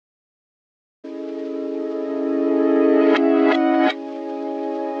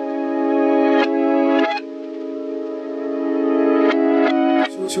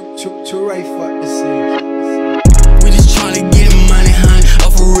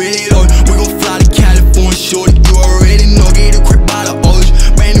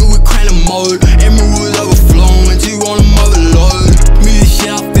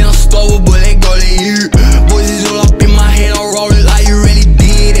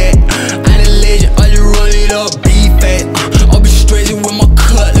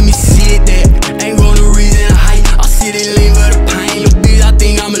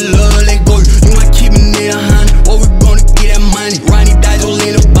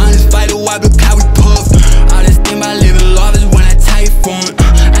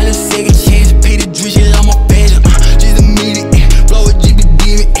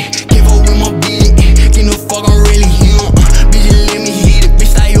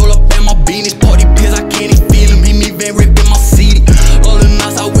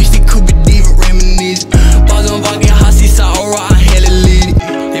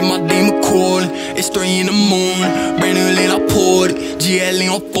GL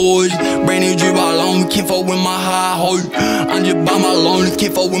on forge, brand new drip all on me, can't fuck with my high heart. I'm just by my loan,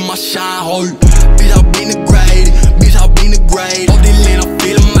 can't fuck with my shine heart. Bitch, I been the grade, bitch, I been the grade. All these